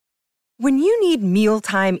When you need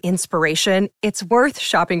mealtime inspiration, it's worth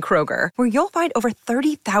shopping Kroger, where you'll find over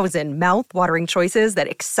 30,000 mouth-watering choices that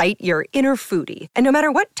excite your inner foodie. And no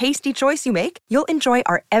matter what tasty choice you make, you'll enjoy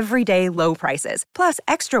our everyday low prices, plus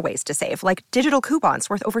extra ways to save, like digital coupons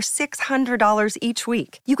worth over $600 each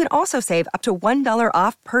week. You can also save up to $1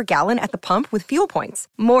 off per gallon at the pump with fuel points.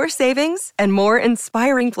 More savings and more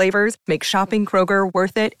inspiring flavors make shopping Kroger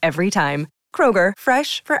worth it every time. Kroger,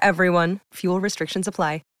 fresh for everyone. Fuel restrictions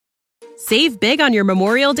apply. Save big on your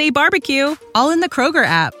Memorial Day barbecue, all in the Kroger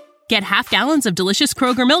app. Get half gallons of delicious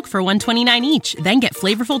Kroger milk for $1.29 each. Then get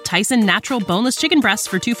flavorful Tyson natural boneless chicken breasts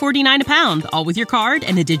for $2.49 a pound, all with your card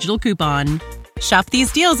and a digital coupon. Shop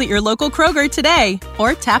these deals at your local Kroger today,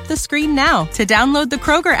 or tap the screen now to download the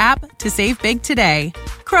Kroger app to save big today.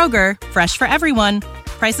 Kroger, fresh for everyone.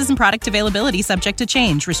 Prices and product availability subject to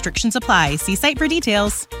change. Restrictions apply. See site for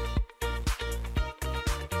details.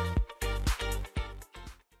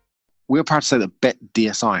 We are proud to say that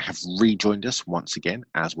BetDSI have rejoined us once again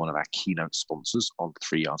as one of our keynote sponsors on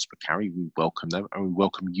 3 Yards Per Carry. We welcome them and we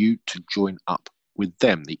welcome you to join up with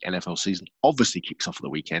them. The NFL season obviously kicks off at the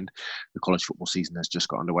weekend. The college football season has just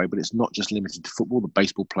got underway, but it's not just limited to football. The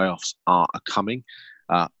baseball playoffs are coming.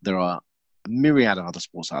 There are a myriad of other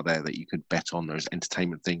sports out there that you could bet on. There's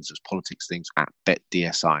entertainment things, there's politics things at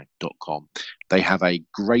betdsi.com. They have a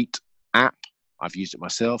great app. I've used it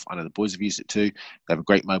myself. I know the boys have used it too. They have a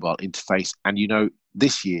great mobile interface. And you know,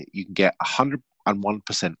 this year you can get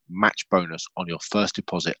 101% match bonus on your first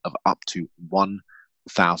deposit of up to $1,000.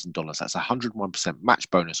 That's 101% match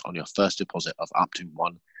bonus on your first deposit of up to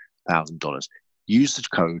 $1,000. Use the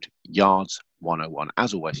code YARDS101.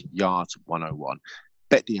 As always, YARDS101.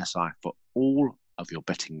 BetDSI for all of your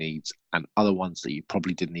betting needs and other ones that you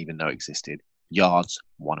probably didn't even know existed.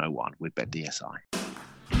 YARDS101 with BetDSI.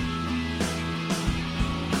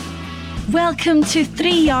 Welcome to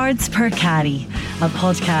 3 Yards Per Carry, a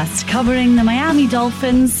podcast covering the Miami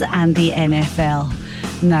Dolphins and the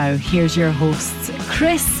NFL. Now, here's your hosts,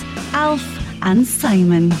 Chris, Alf, and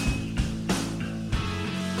Simon.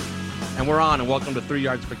 And we're on, and welcome to 3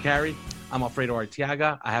 Yards Per Carry. I'm Alfredo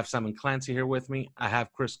Arteaga. I have Simon Clancy here with me. I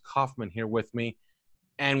have Chris Kaufman here with me.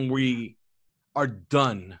 And we are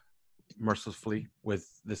done, mercifully, with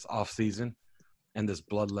this offseason and this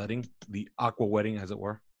bloodletting, the aqua wedding, as it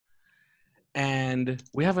were. And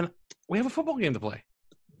we have a football game to play,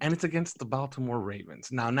 and it's against the Baltimore Ravens.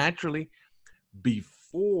 Now, naturally,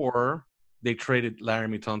 before they traded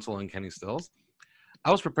Laramie Tunsil and Kenny Stills,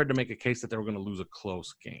 I was prepared to make a case that they were going to lose a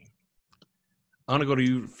close game. I'm going to go to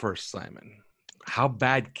you first, Simon. How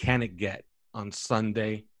bad can it get on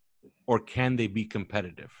Sunday, or can they be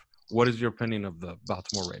competitive? What is your opinion of the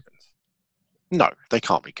Baltimore Ravens? No, they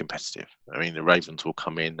can't be competitive. I mean, the Ravens will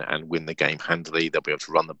come in and win the game handily. They'll be able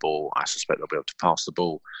to run the ball. I suspect they'll be able to pass the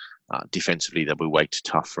ball. Defensively, they'll be way too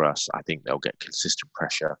tough for us. I think they'll get consistent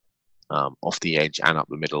pressure off the edge and up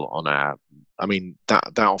the middle on our... I mean,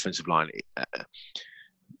 that offensive line...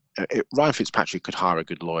 Ryan Fitzpatrick could hire a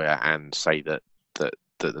good lawyer and say that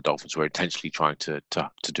the Dolphins were intentionally trying to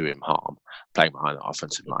do him harm, playing behind the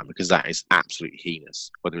offensive line, because that is absolutely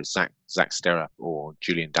heinous. Whether it's Zach Sterra or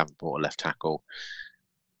Julian Davenport, a left tackle,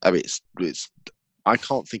 I mean, I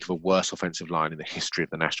can't think of a worse offensive line in the history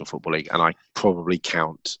of the National Football League, and I probably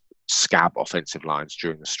count scab offensive lines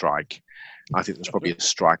during the strike. I think there's probably a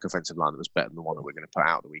strike offensive line that was better than the one that we're going to put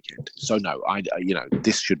out the weekend. So no,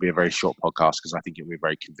 this should be a very short podcast because I think it'll be a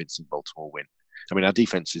very convincing Baltimore win. I mean, our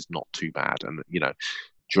defense is not too bad, and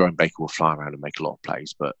Jerome Baker will fly around and make a lot of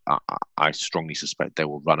plays, but I strongly suspect they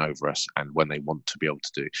will run over us, and when they want to be able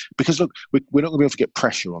to do. Because look, we're not going to be able to get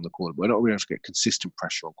pressure on the quarterback. We're not going to be able to get consistent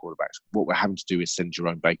pressure on quarterbacks. What we're having to do is send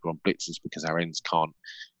Jerome Baker on blitzes because our ends can't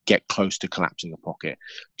get close to collapsing the pocket.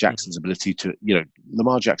 Jackson's ability to,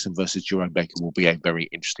 Lamar Jackson versus Jerome Baker will be a very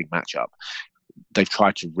interesting matchup. They've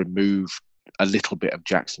tried to remove a little bit of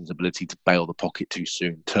Jackson's ability to bail the pocket too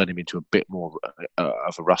soon, turn him into a bit more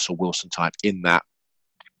of a Russell Wilson type, in that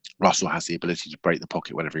Russell has the ability to break the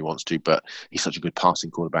pocket whenever he wants to, but he's such a good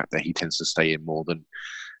passing quarterback that he tends to stay in more than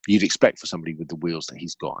you'd expect for somebody with the wheels that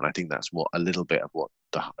he's got. And I think that's a little bit of what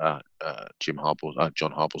John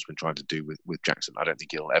Harbaugh's been trying to do with Jackson. I don't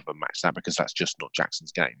think he'll ever match that because that's just not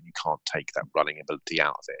Jackson's game. You can't take that running ability out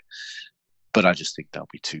of it. But I just think they'll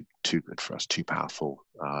be too good for us, too powerful,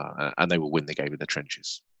 and they will win the game in the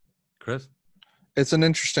trenches. Chris? It's an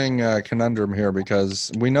interesting conundrum here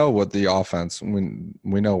because we know what the offense,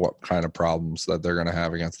 we know what kind of problems that they're going to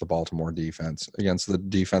have against the Baltimore defense, against the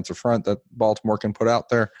defensive front that Baltimore can put out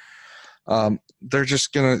there. They're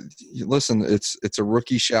just going to listen. It's a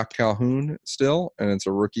rookie Shaq Calhoun still, and it's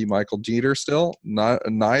a rookie Michael Jeter still.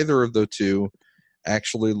 Neither of the two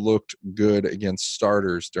actually looked good against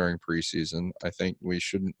starters during preseason. I think we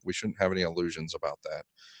shouldn't have any illusions about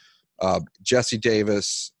that. Jesse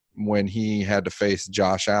Davis, when he had to face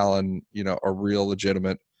Josh Allen, a real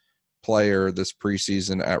legitimate player this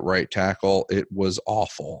preseason at right tackle, it was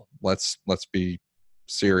awful. Let's be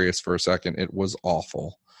serious for a second. It was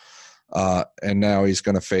awful. And now he's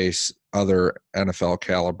going to face other NFL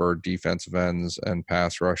caliber defensive ends and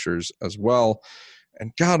pass rushers as well.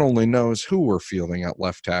 And God only knows who we're fielding at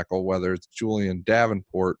left tackle, whether it's Julian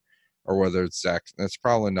Davenport or whether it's Zach. It's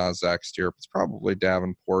probably not Zach Steer. It's probably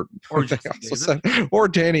Davenport. Or Jesse Davis. Or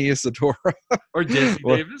Danny Isidora. Or Jesse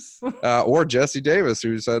Davis. Or Jesse Davis,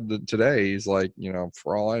 who said that today, he's like,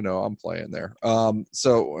 for all I know, I'm playing there.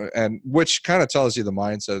 And which kind of tells you the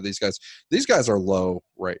mindset of these guys. These guys are low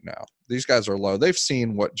right now. These guys are low. They've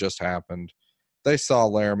seen what just happened. They saw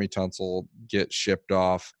Laramie Tunsil get shipped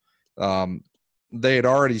off. They had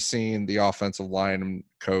already seen the offensive line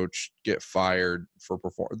coach get fired for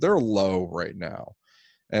performance. They're low right now.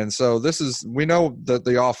 And so we know that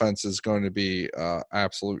the offense is going to be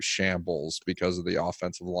absolute shambles because of the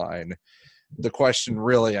offensive line. The question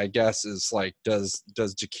really, I guess, is like, does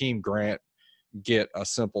Jakeem Grant get a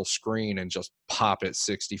simple screen and just pop it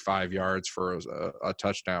 65 yards for a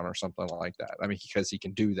touchdown or something like that? I mean, because he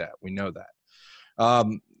can do that. We know that.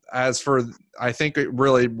 I think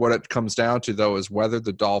what it comes down to, though, is whether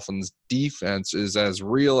the Dolphins' defense is as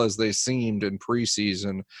real as they seemed in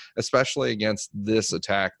preseason, especially against this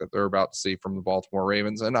attack that they're about to see from the Baltimore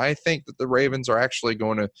Ravens. And I think that the Ravens are actually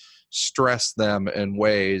going to stress them in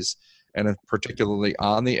ways, and particularly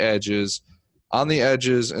on the edges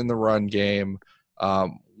in the run game,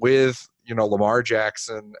 with Lamar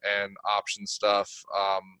Jackson and option stuff.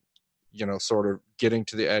 Sort of getting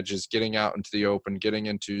to the edges, getting out into the open, getting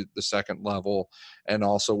into the second level, and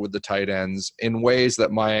also with the tight ends in ways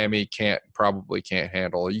that Miami probably can't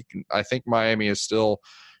handle. I think Miami is still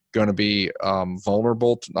going to be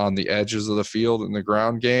vulnerable on the edges of the field in the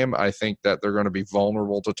ground game. I think that they're going to be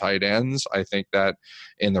vulnerable to tight ends. I think that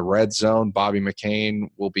in the red zone, Bobby McCain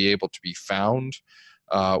will be able to be found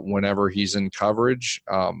whenever he's in coverage.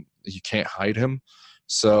 You can't hide him.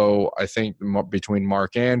 So I think between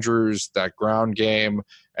Mark Andrews, that ground game,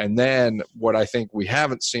 and then what I think we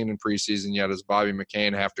haven't seen in preseason yet is Bobby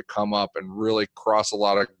McCain have to come up and really cross a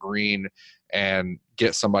lot of green and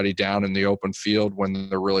get somebody down in the open field when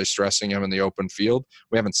they're really stressing him in the open field.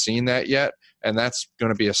 We haven't seen that yet, and that's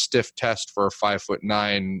going to be a stiff test for a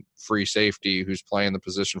 5'9" free safety who's playing the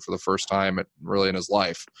position for the first time in his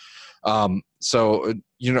life. It's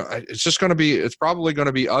probably going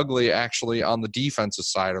to be ugly actually on the defensive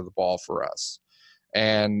side of the ball for us.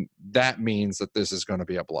 And that means that this is going to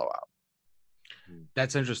be a blowout.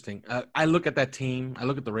 That's interesting. I look at that team. I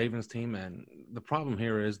look at the Ravens team, and the problem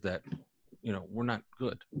here is that, we're not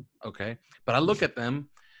good. Okay. But I look at them,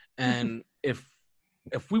 and if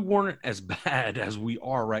we weren't as bad as we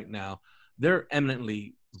are right now, they're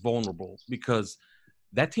eminently vulnerable because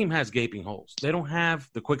that team has gaping holes. They don't have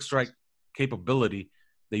the quick strike capability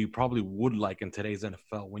that you probably would like in today's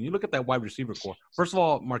NFL. When you look at that wide receiver core, first of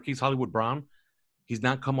all, Marquise Hollywood Brown, he's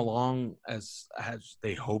not come along as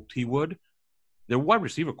they hoped he would. Their wide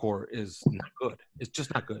receiver core is not good. It's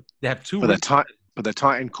just not good. They have two. But their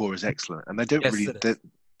tight end core is excellent, and they don't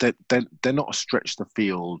they're not a stretch the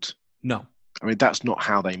field. No, I mean that's not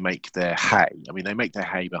how they make their hay. I mean they make their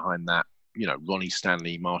hay behind that. Ronnie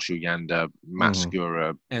Stanley, Marshall Yanda, Matt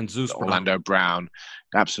Segura, and Zeus Orlando Brown.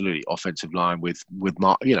 Absolutely offensive line with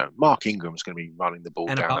Mark. Mark Ingram's going to be running the ball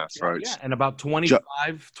down their throats. Yeah, and about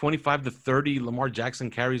 25 to 30 Lamar Jackson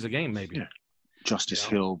carries a game, maybe. Yeah. Justice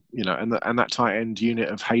Hill, and that tight end unit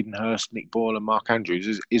of Hayden Hurst, Nick Boyle, and Mark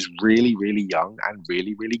Andrews is really, really young and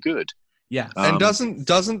really, really good. Yeah, and doesn't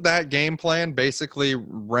that game plan basically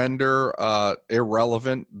render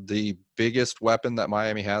irrelevant the biggest weapon that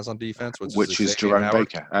Miami has on defense, which is Jerome Howard?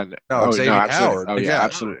 Baker? And Xavier Howard. Oh yeah,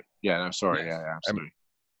 absolutely. Yeah, no, sorry, absolutely.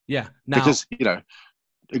 Yeah, because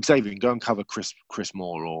Xavier, go and cover Chris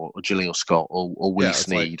Moore or Jaleel Scott or Willie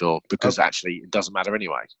Snead, because actually it doesn't matter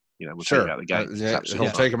anyway. We'll talk about the game.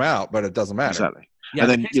 He'll take him out, but it doesn't matter. Exactly. Yeah,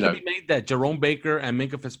 and then could be made that Jerome Baker and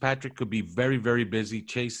Minkah Fitzpatrick could be very, very busy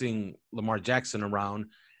chasing Lamar Jackson around,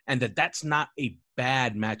 and that's not a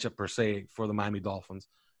bad matchup per se for the Miami Dolphins.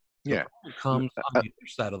 Yeah, it comes on the other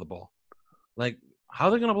side of the ball. Like, how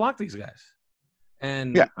are they going to block these guys?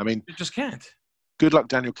 And you just can't. Good luck,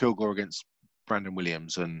 Daniel Kilgore against Brandon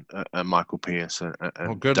Williams and Michael Pierce and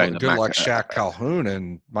good luck Shaq Calhoun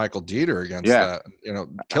and Michael Dieter against that.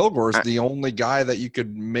 Kilgore's the only guy that you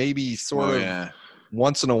could maybe sort of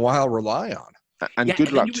once in a while rely on. And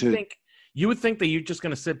good luck to You would think that you're just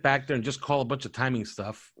going to sit back there and just call a bunch of timing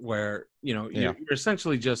stuff where, you're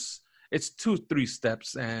essentially just, it's 2-3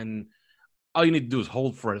 steps, and all you need to do is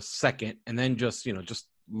hold for a second and then just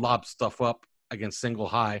lob stuff up against single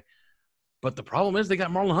high. But the problem is they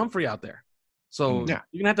got Marlon Humphrey out there. So you're going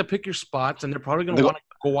to have to pick your spots, and they're probably going to want to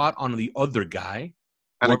go out on the other guy.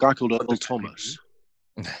 And a guy called Earl Thomas.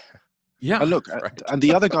 Yeah. And look, and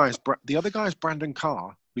the other guy is Brandon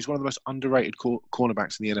Carr, who's one of the most underrated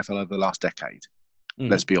cornerbacks in the NFL over the last decade. Mm-hmm.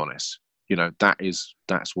 Let's be honest.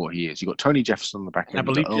 That's what he is. You've got Tony Jefferson on the back end. And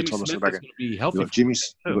I believe Earl Thomas on the back end. Be healthy. You've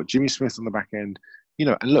got Jimmy Smith on the back end.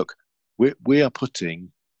 And look, we are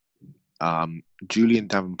putting Julian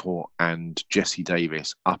Davenport and Jesse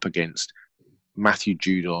Davis up against Matthew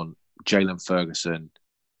Judon, Jalen Ferguson,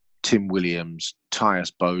 Tim Williams,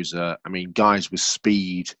 Tyus Bowser. I mean, guys with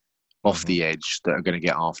speed off the edge that are going to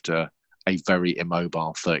get after a very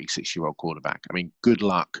immobile 36-year-old quarterback. I mean, good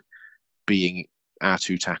luck being our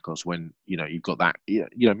two tackles when you've got that.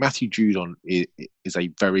 Matthew Judon is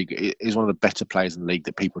one of the better players in the league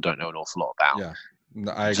that people don't know an awful lot about.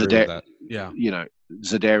 Yeah, I agree with that. Yeah,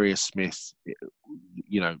 Zadarius Smith,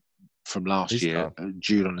 from last year,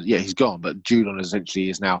 Judon, he's gone, but Judon essentially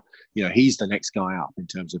is now, he's the next guy up in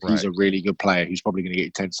terms of he's a really good player who's probably going to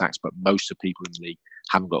get 10 sacks, but most of the people in the league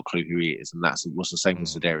haven't got a clue who he is, and was the same with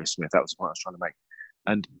Zadarius Smith. That was the point I was trying to make.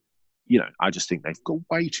 And I just think they've got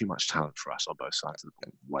way too much talent for us on both sides of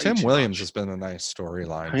the ball. Tim Williams has been a nice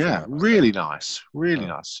storyline. Yeah, really nice, really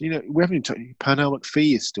nice. We haven't even Pernell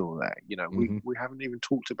McPhee is still there. We haven't even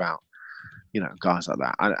talked about guys like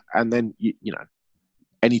that. And then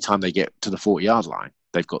anytime they get to the 40-yard line,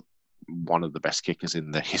 they've got one of the best kickers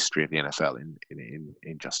in the history of the NFL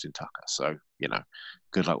in Justin Tucker. So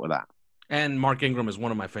good luck with that. And Mark Ingram is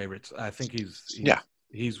one of my favorites. I think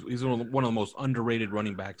he's one of the most underrated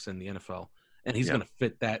running backs in the NFL, and he's going to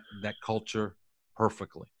fit that culture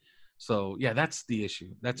perfectly. So that's the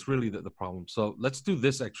issue. That's really the problem. So let's do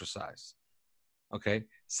this exercise. Okay,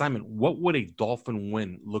 Simon, what would a Dolphin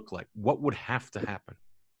win look like? What would have to happen?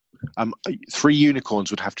 3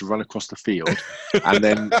 unicorns would have to run across the field, and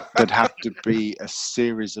then there'd have to be a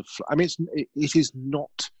series of. I mean, it is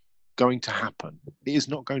not going to happen. It is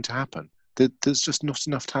not going to happen. There's just not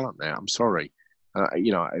enough talent there. I'm sorry.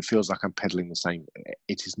 It feels like I'm peddling the same.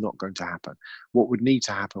 It is not going to happen. What would need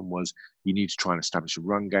to happen was you need to try and establish a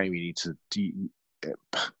run game. You need to.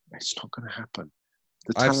 It's not going to happen.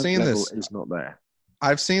 The talent level is not there.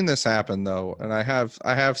 I've seen this happen though, and I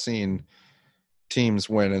have seen teams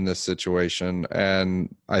win in this situation,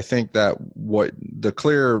 and I think that what the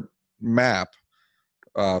clear map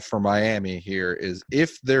for Miami here is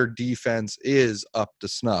if their defense is up to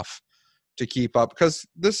snuff to keep up, because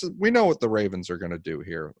we know what the Ravens are going to do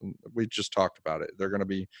here. We just talked about it. They're going to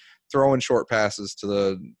be throwing short passes to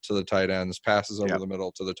the tight ends, passes over the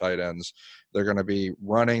middle to the tight ends. They're going to be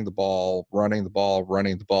running the ball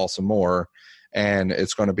some more. And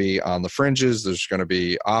it's going to be on the fringes. There's going to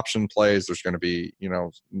be option plays. There's going to be,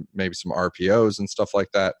 maybe some RPOs and stuff like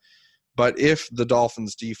that. But if the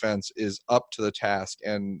Dolphins defense is up to the task,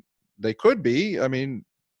 and they could be, I mean,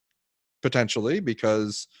 potentially,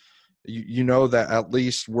 because you know that at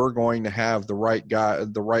least we're going to have the right guy,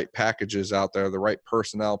 the right packages out there, the right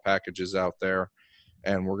personnel packages out there,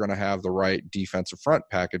 and we're going to have the right defensive front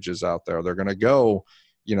packages out there. They're going to go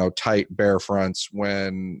tight bear fronts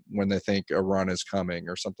when they think a run is coming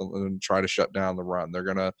or something, and try to shut down the run. They're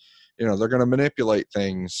gonna manipulate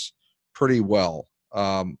things pretty well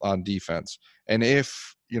on defense. And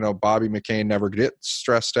if Bobby McCain never gets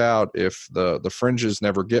stressed out, if the fringes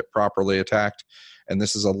never get properly attacked, and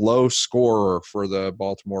this is a low scorer for the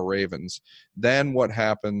Baltimore Ravens, then what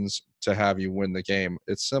happens to have you win the game?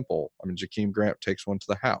 It's simple. I mean, Jakeem Grant takes one to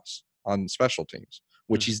the house on special teams,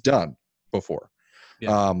 which he's done before.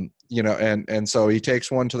 Yeah. And so he takes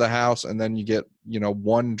one to the house, and then you get,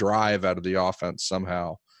 one drive out of the offense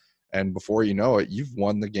somehow. And before you know it, you've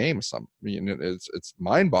won the game. It's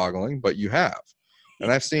mind-boggling, but you have.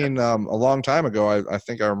 And I've seen a long time ago, I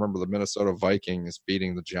think I remember the Minnesota Vikings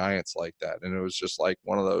beating the Giants like that. And it was just like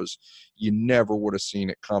one of those, you never would have seen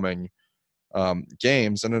it coming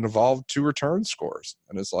games. And it involved 2 return scores.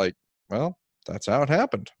 And it's like, well, that's how it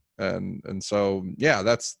happened. And so,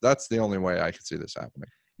 that's the only way I could see this happening.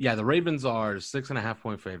 Yeah, the Ravens are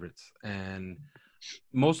 6.5-point favorites, and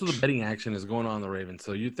most of the betting action is going on the Ravens.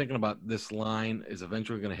 So you're thinking about this line is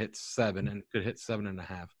eventually going to hit 7 and could hit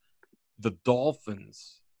 7.5. The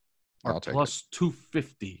Dolphins are plus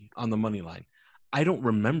 250 on the money line. I don't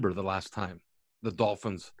remember the last time the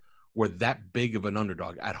Dolphins were that big of an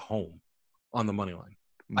underdog at home on the money line.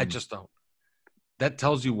 I just don't. that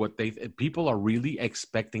tells you what people are really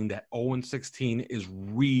expecting, that 0-16 is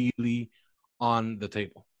really on the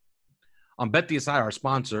table. On BetDSI, our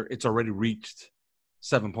sponsor, it's already reached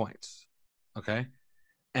 7 points. Okay.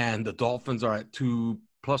 And the Dolphins are at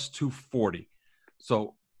plus 240.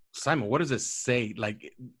 So, Simon, what does it say?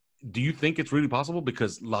 Like, do you think it's really possible?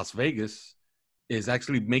 Because Las Vegas is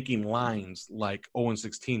actually making lines like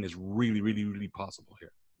 0-16 is really, really, really possible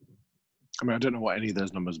here. I mean, I don't know what any of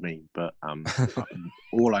those numbers mean, but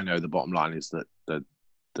all I know, the bottom line is that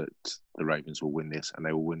the Ravens will win this, and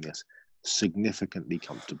they will win this significantly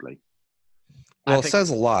comfortably. Well, it says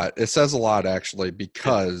a lot. It says a lot, actually,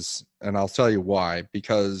 because, and I'll tell you why,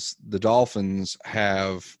 because the Dolphins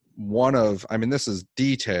have this is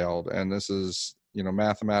detailed, and this is,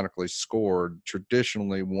 mathematically scored,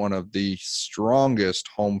 traditionally one of the strongest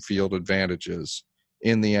home field advantages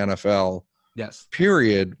in the NFL. Yes.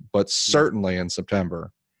 Period, but certainly in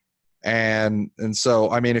September. And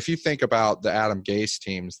so, I mean, if you think about the Adam Gase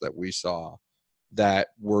teams that we saw that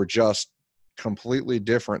were just completely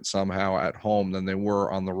different somehow at home than they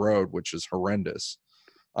were on the road, which is horrendous.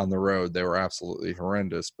 On the road, they were absolutely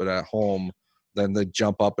horrendous, but at home, then they'd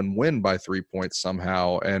jump up and win by 3 points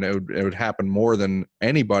somehow, and it would happen more than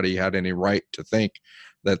anybody had any right to think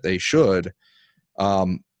that they should.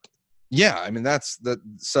 Yeah, I mean, that's that.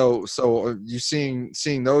 So you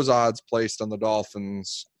seeing those odds placed on the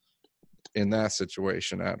Dolphins in that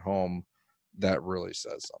situation at home, that really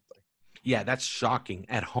says something. Yeah, that's shocking.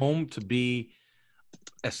 At home to be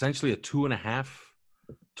essentially a 2.5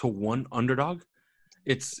 to 1 underdog,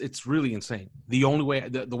 it's really insane. The only way,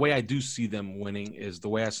 the way I do see them winning is the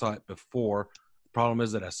way I saw it before. The problem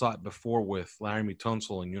is that I saw it before with Laramie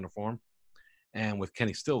Tunsil in uniform and with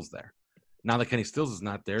Kenny Stills there. Now that Kenny Stills is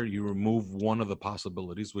not there, you remove one of the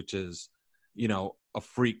possibilities, which is, a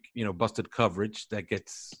freak, busted coverage that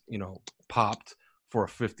gets, popped for a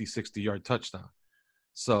 50, 60-yard touchdown.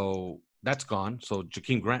 So that's gone. So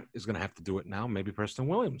Jakeem Grant is going to have to do it now. Maybe Preston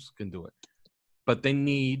Williams can do it. But they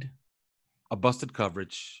need a busted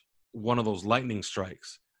coverage, one of those lightning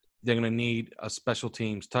strikes. They're going to need a special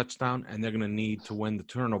teams touchdown, and they're going to need to win the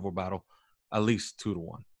turnover battle at least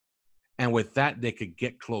 2-1. And with that, they could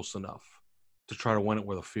get close enough to try to win it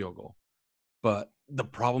with a field goal. But the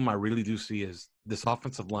problem I really do see is this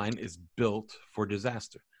offensive line is built for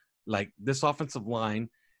disaster. Like, this offensive line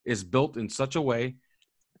is built in such a way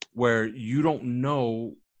where you don't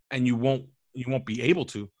know, and you won't be able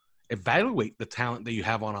to evaluate the talent that you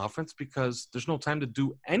have on offense because there's no time to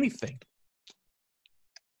do anything.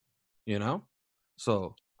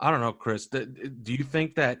 So I don't know, Chris. Do you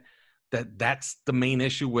think that's the main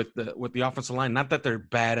issue with the offensive line? Not that they're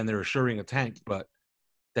bad and they're assuring a tank, but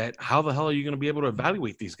that how the hell are you going to be able to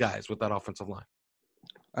evaluate these guys with that offensive line?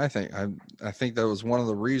 I think that was one of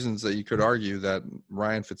the reasons that you could argue that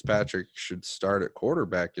Ryan Fitzpatrick should start at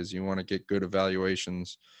quarterback, is you want to get good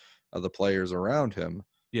evaluations of the players around him.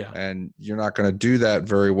 Yeah. And you're not going to do that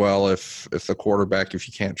very well if the quarterback, if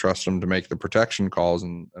you can't trust him to make the protection calls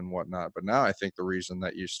and whatnot. But now I think the reason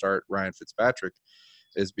that you start Ryan Fitzpatrick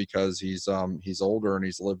is because he's older and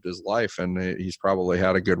he's lived his life and he's probably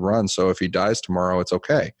had a good run. So if he dies tomorrow, it's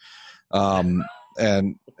okay.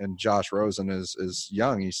 And Josh Rosen is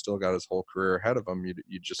young. He's still got his whole career ahead of him.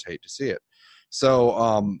 You just hate to see it.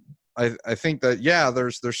 So I think that, yeah,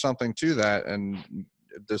 there's something to that. And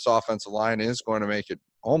this offensive line is going to make it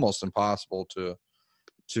almost impossible to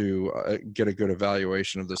get a good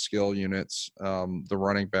evaluation of the skill units, the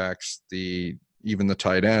running backs, even the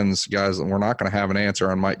tight ends, guys. We're not going to have an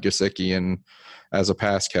answer on Mike Gesicki and as a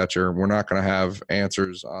pass catcher. We're not going to have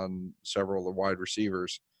answers on several of the wide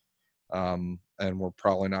receivers. And we're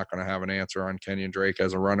probably not going to have an answer on Kenyon Drake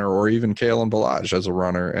as a runner, or even Kalen Ballage as a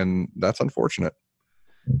runner. And that's unfortunate.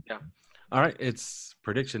 Yeah. All right. It's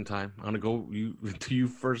prediction time. I'm going to go to you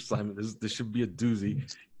first, Simon. This should be a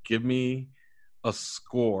doozy. Give me a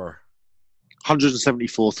score.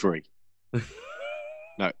 174-3.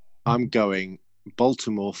 No, I'm going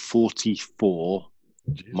Baltimore 44,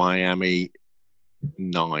 Miami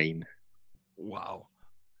 9. Wow.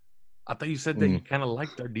 I thought you said that you kind of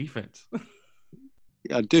liked our defense.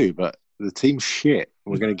 Yeah, I do, but the team's shit.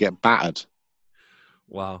 We're going to get battered.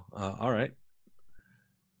 Wow. All right.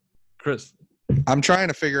 Chris. I'm trying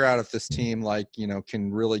to figure out if this team,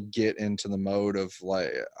 can really get into the mode of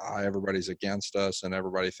everybody's against us and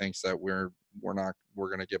everybody thinks that we're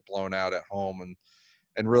going to get blown out at home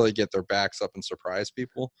and really get their backs up and surprise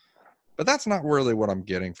people. But that's not really what I'm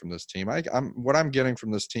getting from this team. What I'm getting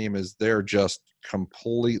from this team is they're just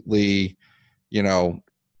completely,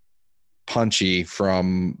 punchy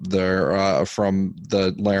from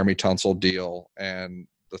the Laramie Tunsil deal, and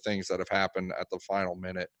the things that have happened at the final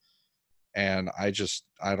minute. And I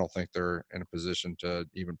don't think they're in a position to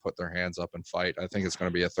even put their hands up and fight. I think it's going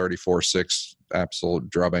to be a 34-6 absolute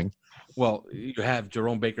drubbing. Well, you have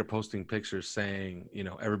Jerome Baker posting pictures saying,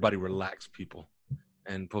 everybody relax, people,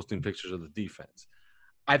 and posting pictures of the defense.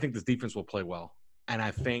 I think this defense will play well. And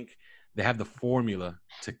I think they have the formula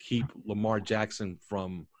to keep Lamar Jackson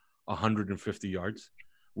from 150 yards,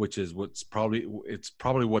 which is probably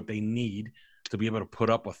what they need to be able to put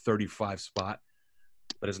up a 35 spot.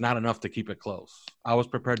 But it's not enough to keep it close. I was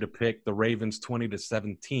prepared to pick the Ravens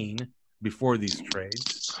 20-17 before these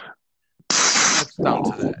trades. Touchdown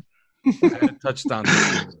to that. I had a touchdown to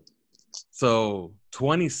that. So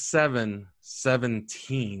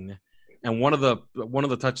 27-17, and one of the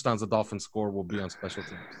touchdowns the Dolphins score will be on special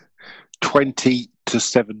teams.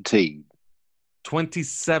 20-17.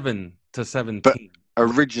 27-17. But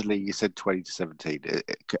originally you said 20-17.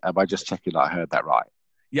 Am I just checking that I heard that right?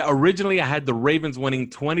 Yeah, originally I had the Ravens winning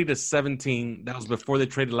 20-17. That was before they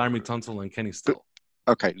traded Laremy Tunsil and Kenny Still.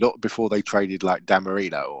 Okay, not before they traded like Dan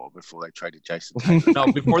Marino or before they traded Jason Taylor. No,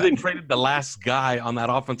 before they traded the last guy on that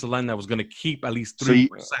offensive line that was going to keep at least 3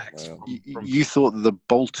 sacks. You thought that the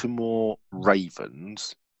Baltimore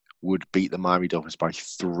Ravens would beat the Miami Dolphins by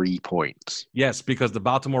 3 points. Yes, because the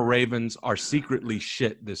Baltimore Ravens are secretly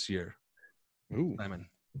shit this year. Ooh, Simon.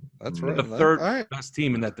 That's right. The third best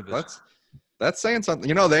team in that division. That's saying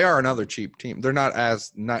something. They are another cheap team. They're not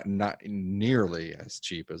nearly as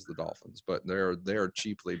cheap as the Dolphins, but they're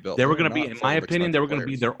cheaply built. They were going to be, in my opinion, they were going to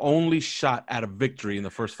be their only shot at a victory in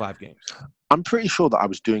the first 5 games. I'm pretty sure that I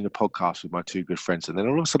was doing a podcast with my 2 good friends, and then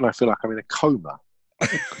all of a sudden I feel like I'm in a coma.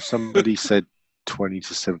 Somebody said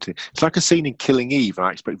 20-17. It's like a scene in Killing Eve, and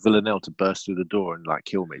I expect Villanelle to burst through the door and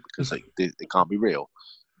kill me because it can't be real.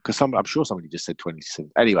 Because I'm sure somebody just said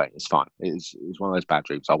 20-17. Anyway, it's fine. It's one of those bad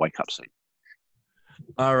dreams. I'll wake up soon.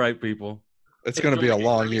 All right, people. It's going to be a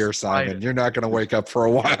long year, Simon. You're not going to wake up for a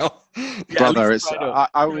while. Brother,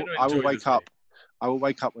 I will wake up. I will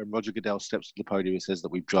wake up when Roger Goodell steps to the podium and says that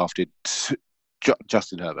we've drafted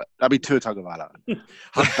Justin Herbert. Tua Tagovailoa.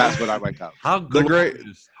 That's when I wake up. How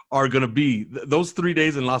glorious are going to be those 3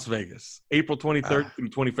 days in Las Vegas, April 23rd through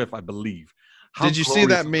 25th, I believe. Did you see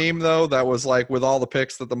that meme, though, that was with all the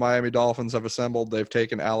picks that the Miami Dolphins have assembled, they've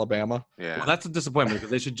taken Alabama? Yeah. Well, that's a disappointment because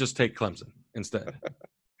they should just take Clemson instead.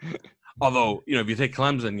 Although, if you take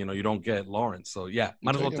Clemson, you don't get Lawrence. So, yeah,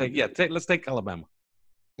 might as well let's take Alabama.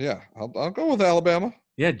 Yeah, I'll go with Alabama.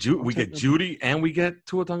 Yeah, we get Judy and we get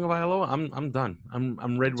Tua Tagovailoa. I'm done.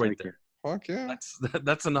 I'm ready right there. Fuck yeah.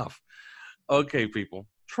 That's enough. Okay, people,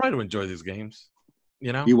 try to enjoy these games.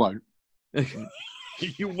 You won't.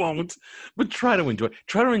 You won't, but try to enjoy.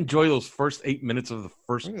 Try to enjoy those first 8 minutes of the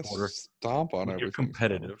first quarter. Stomp on everything. You're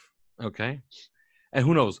competitive, okay? And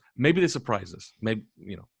who knows? Maybe they surprise us. Maybe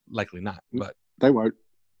likely not, but they won't.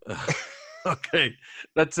 Okay,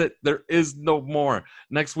 that's it. There is no more.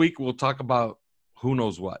 Next week we'll talk about who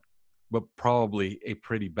knows what, but probably a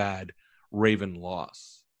pretty bad Raven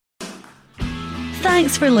loss.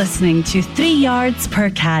 Thanks for listening to 3 Yards Per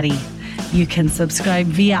Carry. You can subscribe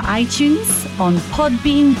via iTunes, on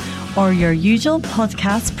Podbean, or your usual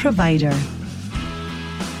podcast provider.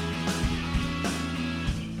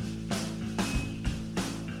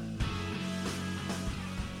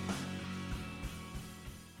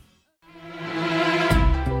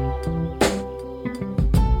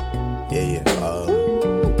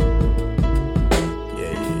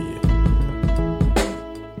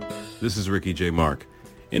 This is Ricky J. Mark.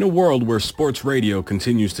 In a world where sports radio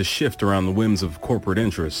continues to shift around the whims of corporate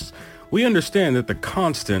interests, we understand that the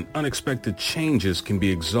constant, unexpected changes can be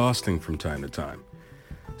exhausting from time to time.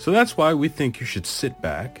 So that's why we think you should sit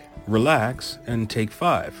back, relax, and take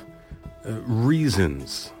 5.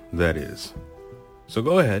 Reasons, that is. So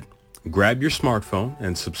go ahead, grab your smartphone,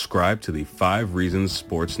 and subscribe to the 5 Reasons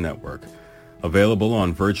Sports Network, available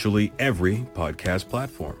on virtually every podcast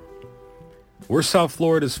platform. We're South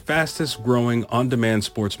Florida's fastest growing on-demand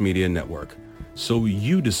sports media network, so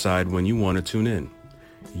you decide when you want to tune in.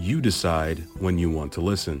 You decide when you want to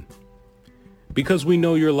listen. Because we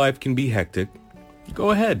know your life can be hectic,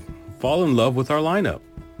 go ahead, fall in love with our lineup,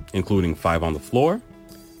 including 5 on the Floor,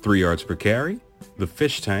 3 Yards Per Carry, The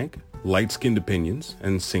Fish Tank, Light Skinned Opinions,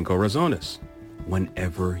 and Cinco Razones,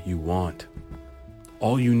 whenever you want.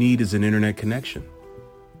 All you need is an internet connection.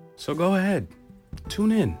 So go ahead,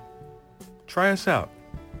 tune in. Try us out.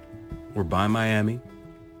 We're by Miami,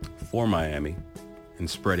 for Miami, and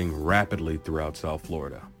spreading rapidly throughout South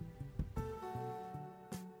Florida.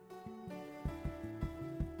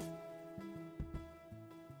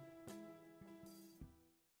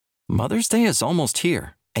 Mother's Day is almost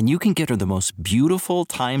here, And you can get her the most beautiful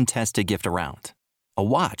time-tested gift around. A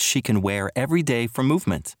watch she can wear every day from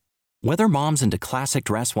Movement. Whether mom's into classic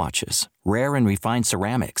dress watches, rare and refined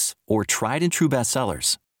ceramics, or tried and true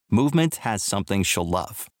bestsellers, Movement has something she'll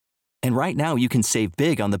love. And right now you can save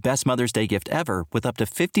big on the best Mother's Day gift ever with up to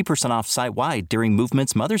 50% off site-wide during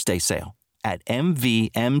Movement's Mother's Day sale at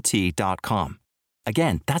MVMT.com.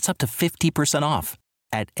 Again, that's up to 50% off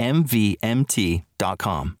at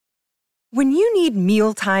MVMT.com. When you need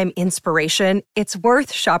mealtime inspiration, it's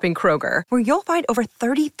worth shopping Kroger, where you'll find over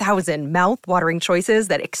 30,000 mouth-watering choices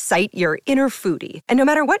that excite your inner foodie. And no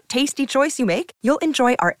matter what tasty choice you make, you'll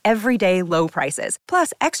enjoy our everyday low prices,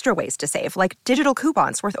 plus extra ways to save, like digital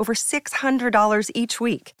coupons worth over $600 each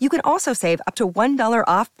week. You can also save up to $1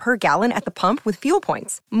 off per gallon at the pump with fuel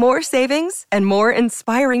points. More savings and more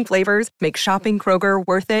inspiring flavors make shopping Kroger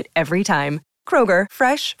worth it every time. Kroger,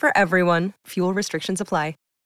 fresh for everyone. Fuel restrictions apply.